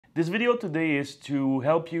This video today is to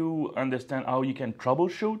help you understand how you can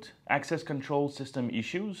troubleshoot access control system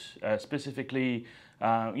issues, specifically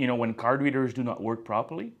when card readers do not work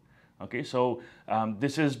properly. Okay, so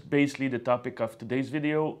this is basically the topic of today's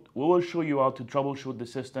video. We will show you how to troubleshoot the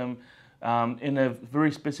system in a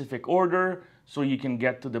very specific order so you can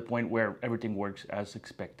get to the point where everything works as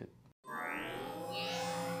expected.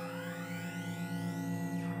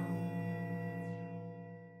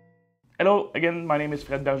 Hello, again, my name is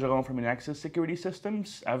Fred Bergeron from Inaxsys Security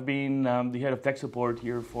Systems. I've been the head of tech support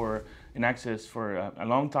here for Inaxsys for a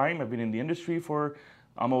long time. I've been in the industry for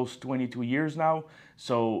almost 22 years now.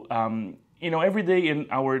 So, every day in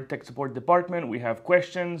our tech support department, we have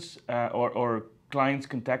questions or clients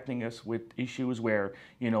contacting us with issues where,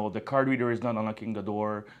 the card reader is not unlocking the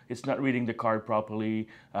door, it's not reading the card properly,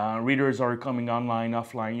 readers are coming online,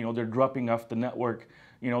 offline, they're dropping off the network,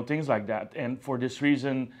 things like that. And for this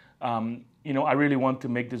reason, I really want to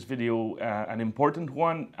make this video an important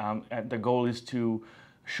one. And the goal is to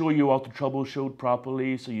show you how to troubleshoot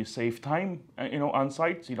properly so you save time, on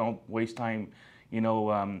site, so you don't waste time,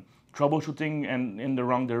 troubleshooting and in the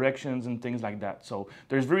wrong directions and things like that. So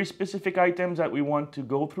there's very specific items that we want to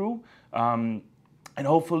go through. And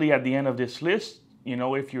hopefully at the end of this list,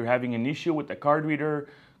 if you're having an issue with the card reader,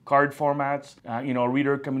 card formats,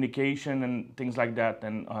 reader communication and things like that,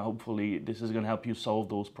 then hopefully this is going to help you solve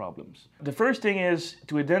those problems. The first thing is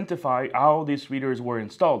to identify how these readers were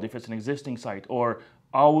installed, if it's an existing site, or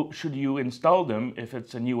how should you install them if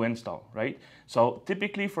it's a new install, right? So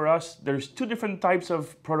typically for us, there's two different types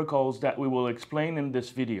of protocols that we will explain in this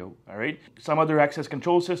video, all right? Some other access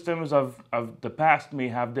control systems of the past may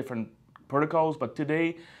have different protocols, but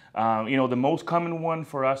today, the most common one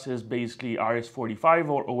for us is basically RS-45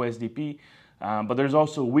 or OSDP, but there's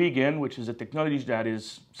also WGEN, which is a technology that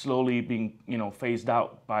is slowly being, phased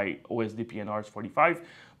out by OSDP and RS-45,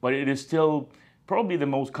 but it is still probably the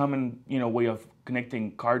most common, way of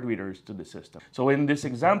connecting card readers to the system. So in this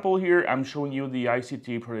example here, I'm showing you the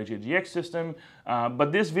ICT Protege GX system,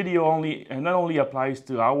 but this video not only applies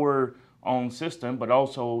to our own system, but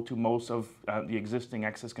also to most of the existing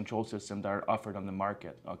access control systems that are offered on the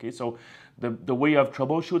market. Okay, so the way of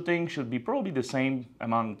troubleshooting should be probably the same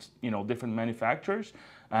among different manufacturers.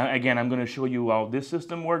 Again, I'm going to show you how this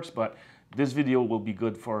system works, but this video will be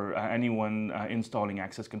good for anyone installing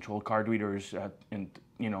access control card readers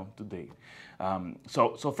today.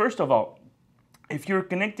 So first of all, if you're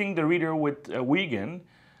connecting the reader with WGEN,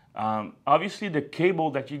 obviously the cable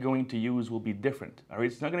that you're going to use will be different. All right?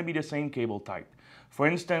 It's not going to be the same cable type. For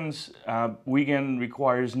instance, WGEN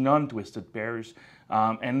requires non-twisted pairs,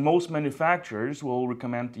 and most manufacturers will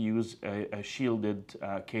recommend to use a shielded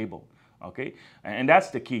cable. Okay, and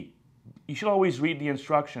that's the key. You should always read the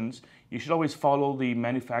instructions. You should always follow the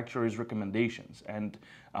manufacturer's recommendations. And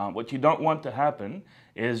what you don't want to happen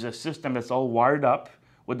is a system that's all wired up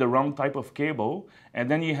with the wrong type of cable,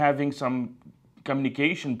 and then you're having some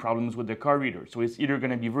communication problems with the card reader. So it's either going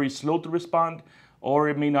to be very slow to respond, or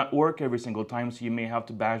it may not work every single time. So you may have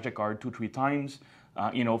to bash the card 2-3 times,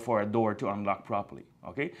 for a door to unlock properly.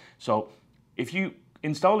 Okay, so if you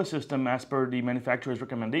install a system as per the manufacturer's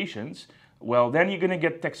recommendations, well, then you're going to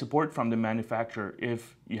get tech support from the manufacturer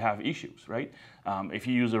if you have issues, right? If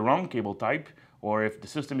you use the wrong cable type, or if the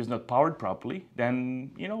system is not powered properly, then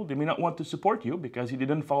they may not want to support you because you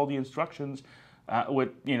didn't follow the instructions with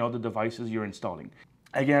the devices you're installing.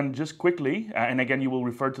 Again, just quickly, and again, you will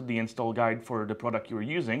refer to the install guide for the product you're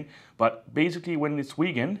using, but basically when it's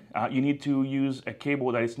WGEN, you need to use a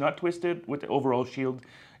cable that is not twisted with the overall shield,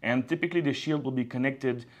 and typically the shield will be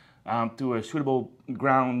connected to a suitable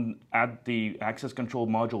ground at the access control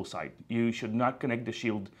module site. You should not connect the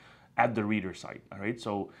shield at the reader site, all right?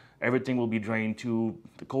 So everything will be drained to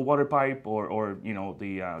the cold water pipe or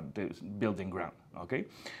the building ground, okay?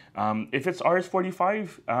 If it's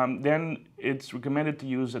RS-45, then it's recommended to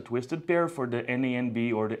use a twisted pair for the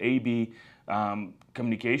NA-NB or the AB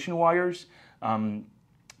communication wires, and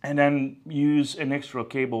then use an extra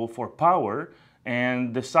cable for power.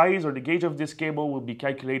 And the size or the gauge of this cable will be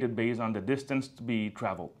calculated based on the distance to be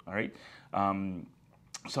traveled, all right?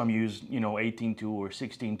 Some use, 18-2 or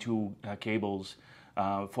 16-2 cables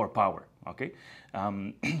for power, okay?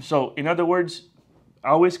 So in other words,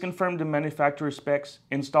 always confirm the manufacturer specs,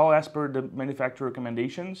 install as per the manufacturer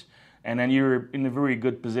recommendations, and then you're in a very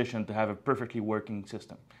good position to have a perfectly working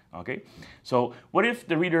system, okay? So what if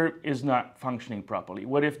the reader is not functioning properly?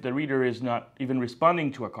 What if the reader is not even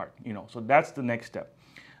responding to a card? So that's the next step.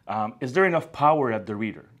 Is there enough power at the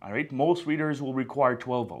reader, all right? Most readers will require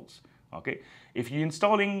 12 volts, okay? If you're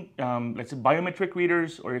installing, let's say, biometric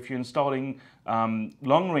readers, or if you're installing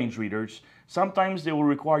long-range readers, sometimes they will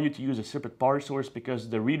require you to use a separate power source because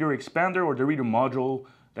the reader expander or the reader module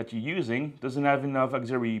that you're using doesn't have enough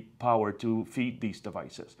auxiliary power to feed these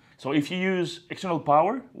devices. So if you use external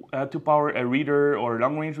power to power a reader or a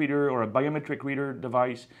long-range reader or a biometric reader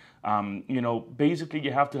device, basically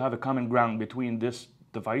you have to have a common ground between this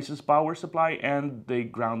device's power supply and the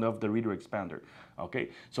ground of the reader expander. Okay,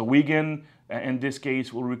 so Wigan in this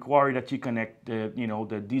case will require that you connect the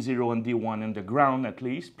D0 and D1 and the ground at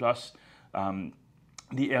least, plus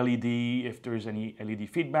the LED if there's any LED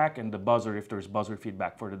feedback, and the buzzer if there's buzzer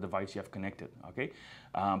feedback for the device you have connected. Okay,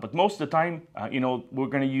 but most of the time, we're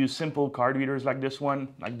going to use simple card readers like this one,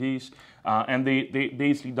 like these, and they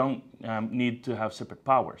basically don't need to have separate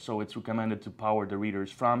power. So it's recommended to power the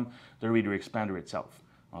readers from the reader expander itself.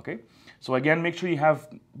 Okay, so again, make sure you have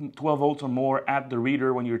 12 volts or more at the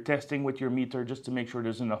reader when you're testing with your meter, just to make sure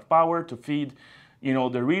there's enough power to feed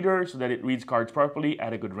the reader so that it reads cards properly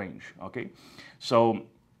at a good range. Okay, so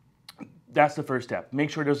that's the first step. Make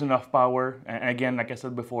sure there's enough power. And again, like I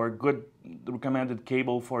said before, good recommended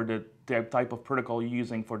cable for the type of protocol you're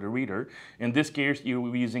using for the reader. In this case,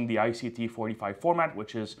 you're using the ICT45 format,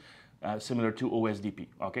 which is similar to OSDP.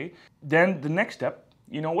 Okay, then the next step,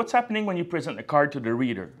 what's happening when you present a card to the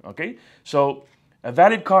reader. Okay, so a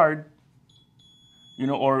valid card,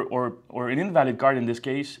 or an invalid card in this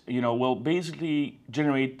case, will basically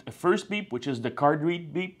generate a first beep, which is the card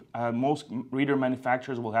read beep. Most reader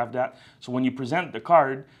manufacturers will have that. So when you present the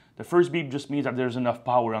card, the first beep just means that there's enough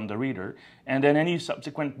power on the reader, and then any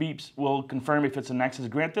subsequent beeps will confirm if it's an access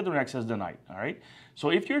granted or access denied. All right. So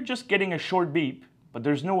if you're just getting a short beep, but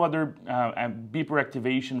there's no other beeper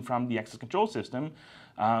activation from the access control system,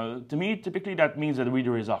 to me, typically that means that the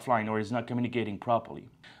reader is offline or is not communicating properly.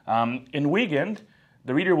 In Wigan,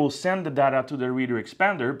 the reader will send the data to the reader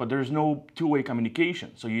expander, but there's no two-way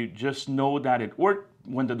communication. So you just know that it worked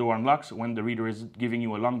when the door unlocks, when the reader is giving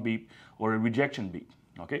you a long beep or a rejection beep.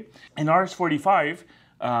 Okay. In RS-45,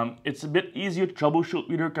 it's a bit easier to troubleshoot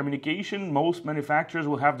reader communication. Most manufacturers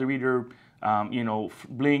will have the reader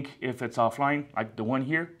blink if it's offline, like the one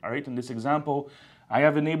here. All right, in this example, I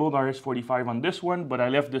have enabled RS-45 on this one, but I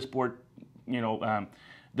left this port,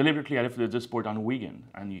 deliberately I left this port on Wigan.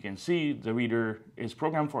 And you can see the reader is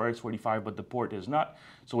programmed for RS-45, but the port is not.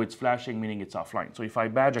 So it's flashing, meaning it's offline. So if I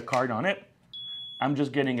badge a card on it, I'm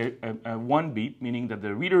just getting a one beep, meaning that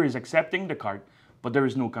the reader is accepting the card, but there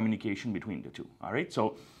is no communication between the two. All right,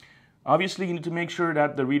 so obviously you need to make sure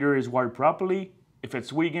that the reader is wired properly. If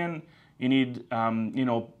it's Wigan, you need,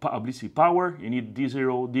 obviously power. You need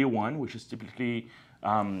D0, D1, which is typically,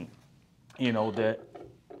 the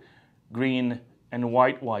green and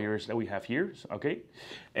white wires that we have here. Okay,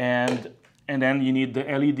 and then you need the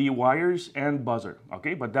LED wires and buzzer.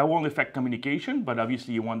 Okay, but that won't affect communication. But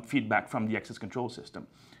obviously, you want feedback from the access control system.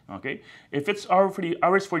 Okay, if it's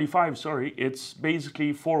RS-45, sorry, it's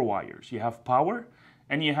basically 4 wires. You have power,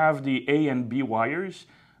 and you have the A and B wires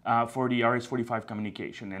for the RS-45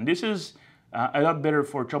 communication. And this is a lot better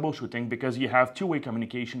for troubleshooting because you have two-way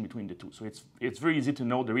communication between the two. So it's very easy to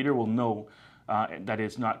know. The reader will know that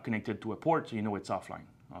it's not connected to a port, so you know it's offline.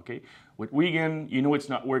 Okay. With Wigan, you know it's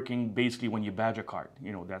not working basically when you badge a card.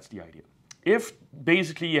 That's the idea. If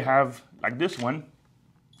basically you have, like this one,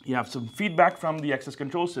 you have some feedback from the access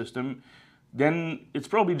control system, then it's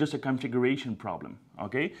probably just a configuration problem.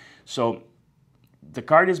 Okay. So the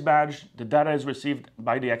card is badged, the data is received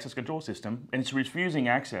by the access control system, and it's refusing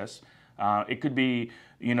access. It could be,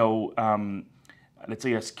 let's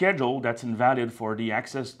say a schedule that's invalid for the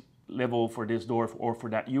access level for this door or for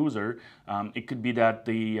that user. It could be that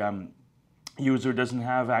the user doesn't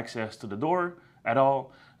have access to the door at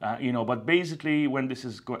all. But basically when this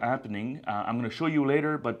is happening, I'm going to show you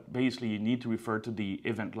later, but basically you need to refer to the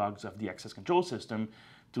event logs of the access control system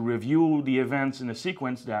to review the events in a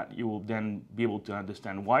sequence that you will then be able to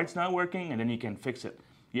understand why it's not working, and then you can fix it.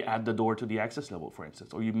 You add the door to the access level, for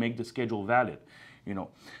instance, or you make the schedule valid,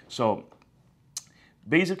 So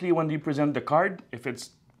basically when you present the card, if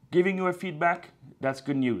it's giving you a feedback, that's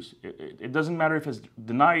good news. It doesn't matter if it's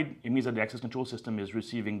denied. It means that the access control system is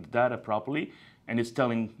receiving the data properly, and it's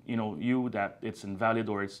telling you that it's invalid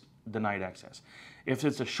or it's denied access. If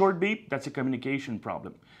it's a short beep, that's a communication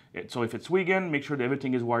problem. So if it's Wigan, make sure that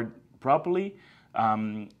everything is wired properly.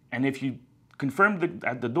 And if you confirm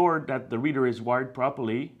at the door that the reader is wired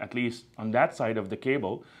properly, at least on that side of the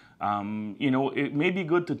cable, it may be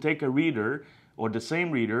good to take a reader or the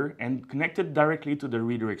same reader and connect it directly to the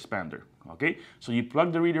reader expander. Okay, so you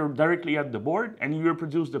plug the reader directly at the board and you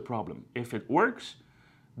reproduce the problem. If it works,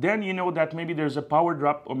 then you know that maybe there's a power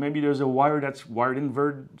drop, or maybe there's a wire that's wired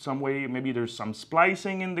invert some way, maybe there's some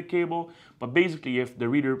splicing in the cable. But basically, if the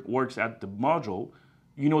reader works at the module,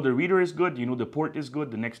 you know the reader is good, you know the port is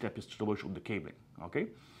good, the next step is to troubleshoot the cabling, okay?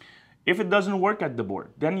 If it doesn't work at the board,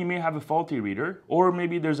 then you may have a faulty reader, or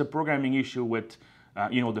maybe there's a programming issue with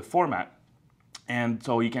the format. And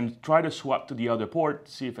so you can try to swap to the other port,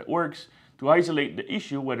 see if it works, to isolate the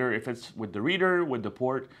issue, whether if it's with the reader, with the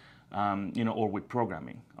port, or with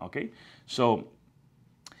programming, okay? So,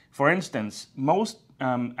 for instance, most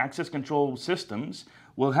access control systems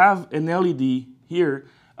will have an LED here,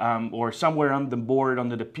 or somewhere on the board,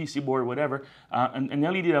 under the PC board, whatever, an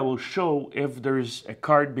LED that will show if there's a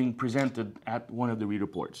card being presented at one of the reader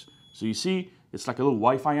ports. So you see, it's like a little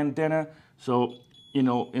Wi-Fi antenna. So,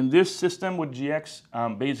 in this system with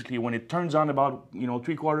GX, basically when it turns on about,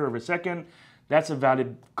 3/4 of a second, that's a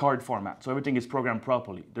valid card format. So everything is programmed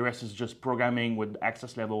properly. The rest is just programming with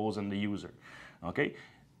access levels and the user, okay?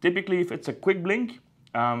 Typically, if it's a quick blink,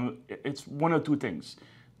 it's one of two things.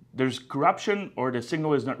 There's corruption, or the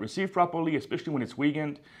signal is not received properly, especially when it's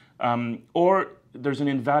weakened, or there's an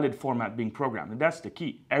invalid format being programmed. And that's the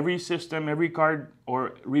key. Every system, every card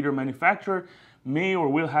or reader manufacturer may or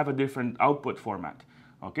will have a different output format.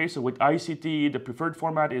 Okay, so with ICT, the preferred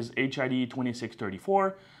format is HID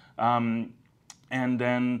 2634. And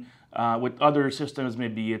then with other systems,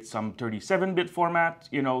 maybe it's some 37-bit format,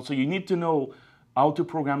 so you need to know how to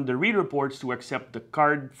program the reader ports to accept the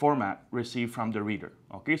card format received from the reader.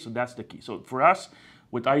 Okay, so that's the key. So for us,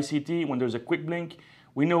 with ICT, when there's a quick blink,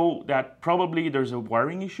 we know that probably there's a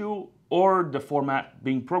wiring issue, or the format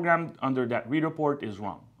being programmed under that reader port is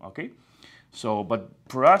wrong. Okay, so but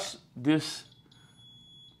for us, this,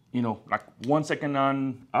 like 1 second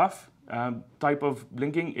on off type of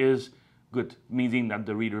blinking is good, meaning that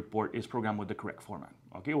the reader port is programmed with the correct format.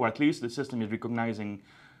 Okay, or at least the system is recognizing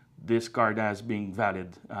this card as being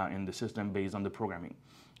valid in the system based on the programming.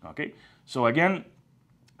 Okay, so again,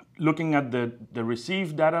 looking at the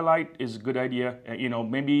received data light is a good idea.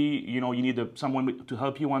 Maybe you need someone to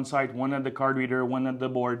help you on site, one at the card reader, one at the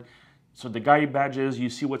board. So the guy badges, you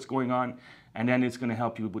see what's going on, and then it's going to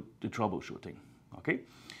help you with the troubleshooting. Okay,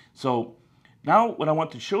 so now what I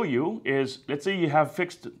want to show you is, let's say you have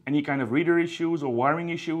fixed any kind of reader issues or wiring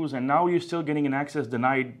issues, and now you're still getting an access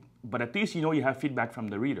denied, but at least you have feedback from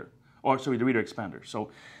the reader, the reader expander.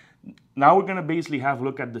 So now we're going to basically have a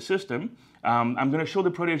look at the system. I'm going to show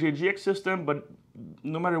the Protégé GX system, but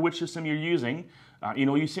no matter which system you're using,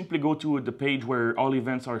 you simply go to the page where all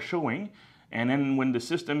events are showing, and then when the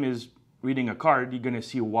system is reading a card, you're going to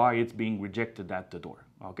see why it's being rejected at the door.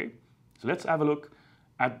 Okay, so let's have a look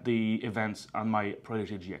at the events on my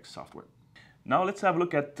Protégé GX software. Now let's have a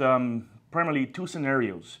look at primarily two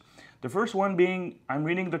scenarios. The first one being, I'm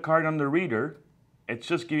reading the card on the reader, it's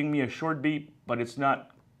just giving me a short beep, but it's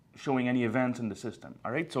not showing any events in the system.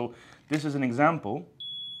 All right, so this is an example,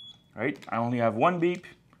 right? I only have one beep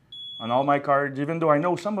on all my cards, even though I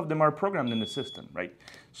know some of them are programmed in the system, right?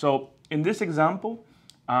 So in this example,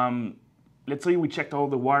 let's say we checked all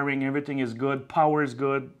the wiring, everything is good, power is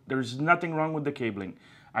good, there's nothing wrong with the cabling.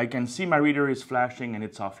 I can see my reader is flashing and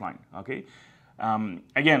it's offline, okay?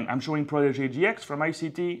 Again, I'm showing Protégé GX from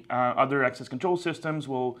ICT. Other access control systems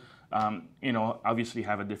will, obviously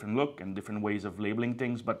have a different look and different ways of labeling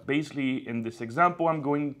things. But basically, in this example, I'm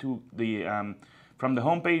going to from the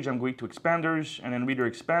home page, I'm going to expanders and then reader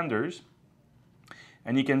expanders.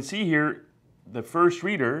 And you can see here, the first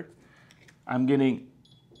reader, I'm getting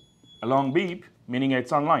a long beep, meaning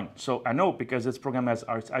it's online. So I know because it's programmed as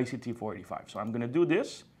ICT 485. So I'm going to do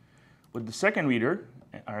this with the second reader.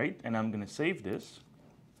 All right, and I'm going to save this.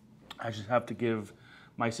 I just have to give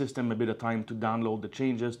my system a bit of time to download the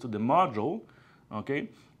changes to the module, okay?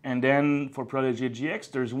 And then for Protégé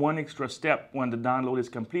GX, there's one extra step when the download is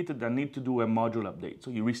completed. I need to do a module update.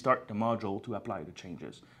 So you restart the module to apply the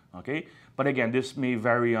changes, okay? But again, this may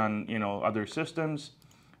vary on other systems.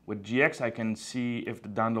 With GX, I can see if the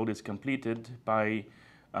download is completed by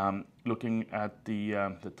looking at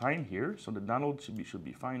the time here. So the download should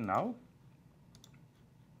be fine now.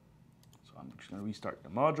 I'm just going to restart the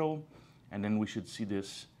module, and then we should see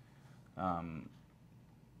this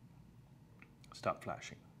stop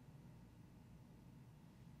flashing.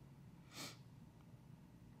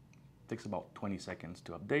 Takes about 20 seconds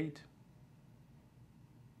to update.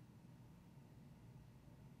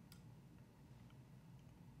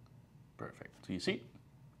 Perfect. So you see,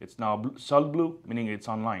 it's now solid blue, meaning it's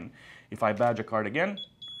online. If I badge a card again,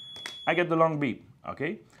 I get the long beep,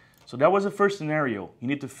 okay? So that was the first scenario. You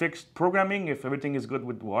need to fix programming. If everything is good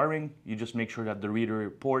with wiring, you just make sure that the reader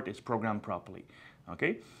port is programmed properly.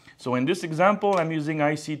 okay? So in this example, I'm using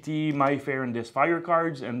ICT, MyFair, and Desfire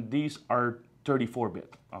cards, and these are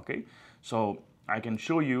 34-bit, okay? So I can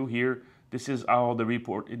show you here, this is how the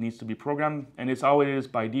report, it needs to be programmed, and it's how it is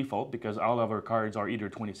by default because all of our cards are either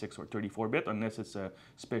 26 or 34-bit unless it's a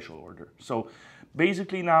special order. So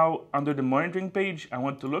basically now, under the monitoring page, I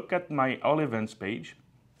want to look at my all events page,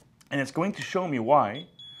 and it's going to show me why,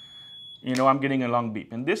 you know, I'm getting a long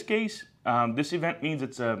beep. In this case, this event means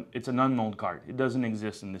it's an unknown card. It doesn't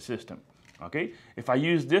exist in the system, okay? If I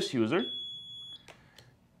use this user,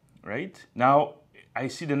 right, now I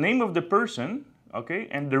see the name of the person, okay,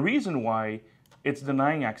 and the reason why it's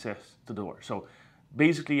denying access to the door. So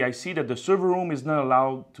basically, I see that the server room is not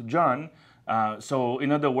allowed to John. So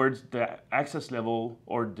in other words, the access level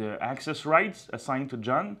or the access rights assigned to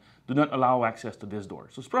John do not allow access to this door.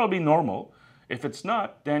 So it's probably normal. If it's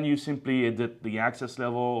not, then you simply edit the access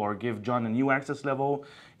level or give John a new access level,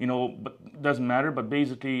 you know, but it doesn't matter. But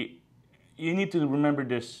basically, you need to remember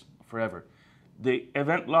this forever. The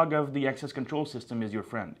event log of the access control system is your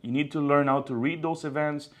friend. You need to learn how to read those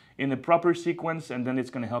events in a proper sequence, and then it's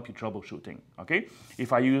going to help you troubleshooting, okay?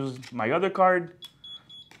 If I use my other card,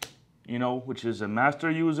 you know, which is a master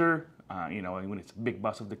user, you know, when it's a big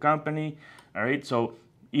boss of the company, all right? So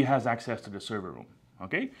he has access to the server room,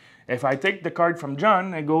 okay? If I take the card from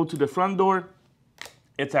John and go to the front door,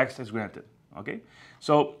 it's access granted, okay?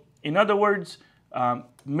 So in other words,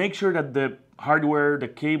 make sure that the hardware, the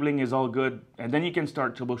cabling is all good, and then you can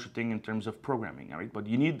start troubleshooting in terms of programming, all right? But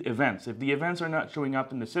you need events. If the events are not showing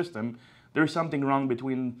up in the system, there's something wrong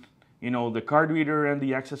between, you know, the card reader and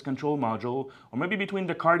the access control module, or maybe between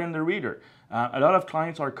the card and the reader. A lot of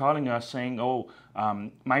clients are calling us saying, oh,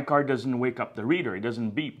 my card doesn't wake up the reader, it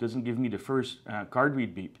doesn't beep, doesn't give me the first card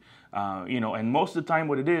read beep. You know, and most of the time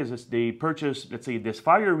what it is they purchase, let's say,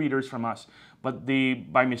 Desfire readers from us, but they,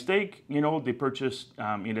 by mistake, you know, they purchase,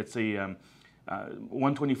 let's say,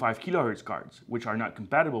 125 kilohertz cards, which are not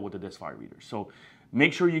compatible with the Desfire readers. So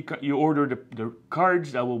make sure you order the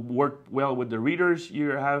cards that will work well with the readers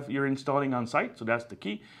you're installing on site. So that's the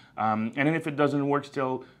key. And then if it doesn't work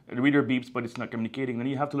still, the reader beeps, but it's not communicating, then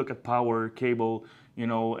you have to look at power, cable, you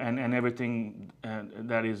know, and everything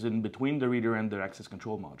that is in between the reader and the access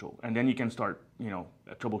control module. And then you can start, you know,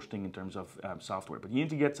 troubleshooting in terms of software. But you need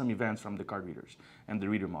to get some events from the card readers and the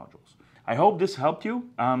reader modules. I hope this helped you.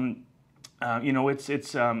 You know,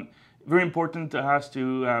 it's very important to us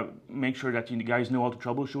to make sure that you guys know how to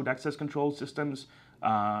troubleshoot access control systems.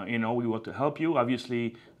 You know, we want to help you.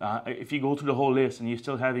 Obviously, if you go through the whole list and you're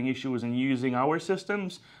still having issues and using our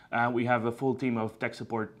systems, we have a full team of tech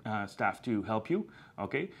support staff to help you.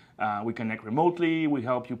 Okay, we connect remotely. We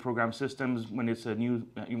help you program systems when it's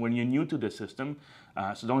when you're new to the system.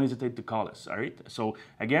 So don't hesitate to call us. All right. So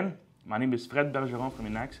again, my name is Fred Bergeron from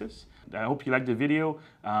Inaxsys. I hope you liked the video.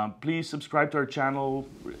 Please subscribe to our channel,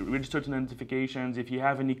 register to notifications. If you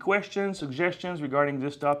have any questions, suggestions regarding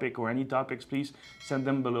this topic or any topics, please send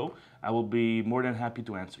them below. I will be more than happy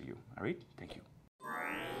to answer you. All right, thank you.